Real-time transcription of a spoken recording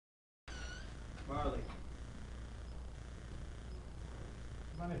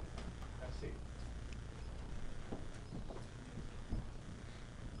Come on in. Have a seat.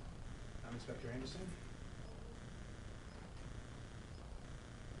 I'm Inspector Anderson.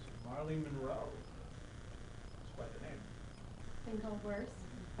 So Marley Monroe. That's quite the name. Been called worse.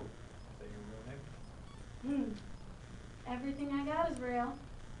 Is that your real name? Everything I got is real.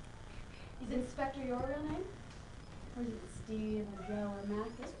 Is Inspector your real name? Or is it Steve or Joe or Mac?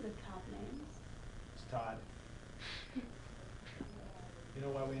 Those are the cop names. It's Todd. You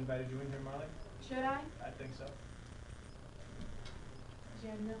know why we invited you in here, Marley? Should I? I think so. Because you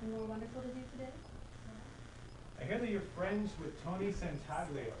have nothing more wonderful to do today? I hear that you're friends with Tony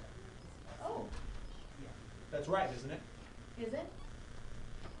Santaglio. Oh, That's right, isn't it? is it?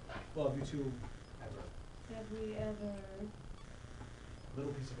 Well, have you two ever? Have we ever...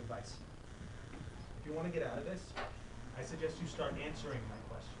 Little piece of advice. If you want to get out of this, I suggest you start answering my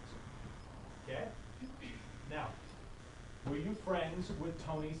questions. Okay? Now, were you friends with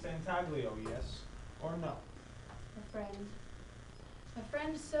Tony Santaglio, yes or no? A friend. A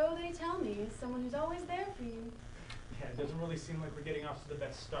friend, so they tell me, is someone who's always there for you. Yeah, it doesn't really seem like we're getting off to the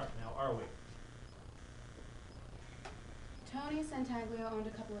best start now, are we? Tony Santaglio owned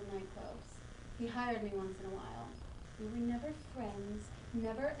a couple of nightclubs. He hired me once in a while. We were never friends,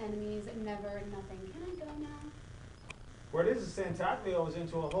 never enemies, never nothing. Can I go now? Word is that Santaglio was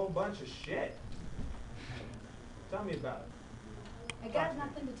into a whole bunch of shit. Tell me about it. I got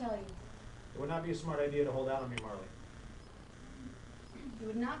nothing to tell you. It would not be a smart idea to hold out on me, Marley. It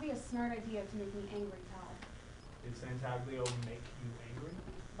would not be a smart idea to make me angry, Todd. Did Santaglio make you angry?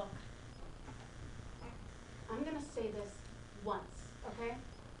 Look, I'm gonna say this once, okay?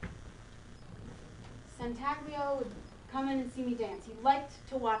 Santaglio would come in and see me dance. He liked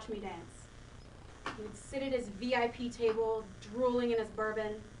to watch me dance. He would sit at his VIP table, drooling in his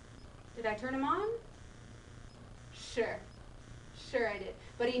bourbon. Did I turn him on? Sure. Sure I did.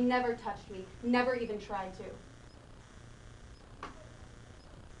 But he never touched me, never even tried to.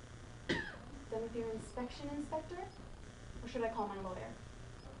 Done with your inspection, Inspector? Or should I call my lawyer?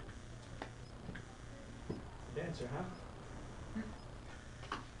 Dancer, huh?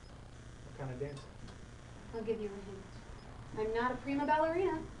 What kind of dancer? I'll give you a hint. I'm not a prima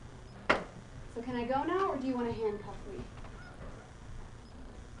ballerina. So can I go now, or do you want to handcuff me?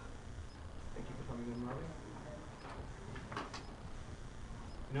 Thank you for coming in, Marley.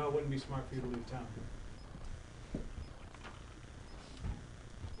 You know, it wouldn't be smart for you to leave town. Are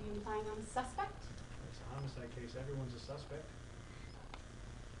you implying I'm a suspect? It's a homicide case. Everyone's a suspect.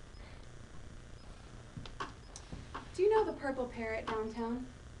 Do you know the Purple Parrot downtown?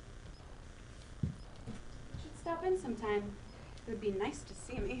 You should stop in sometime. It would be nice to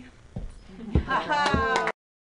see me.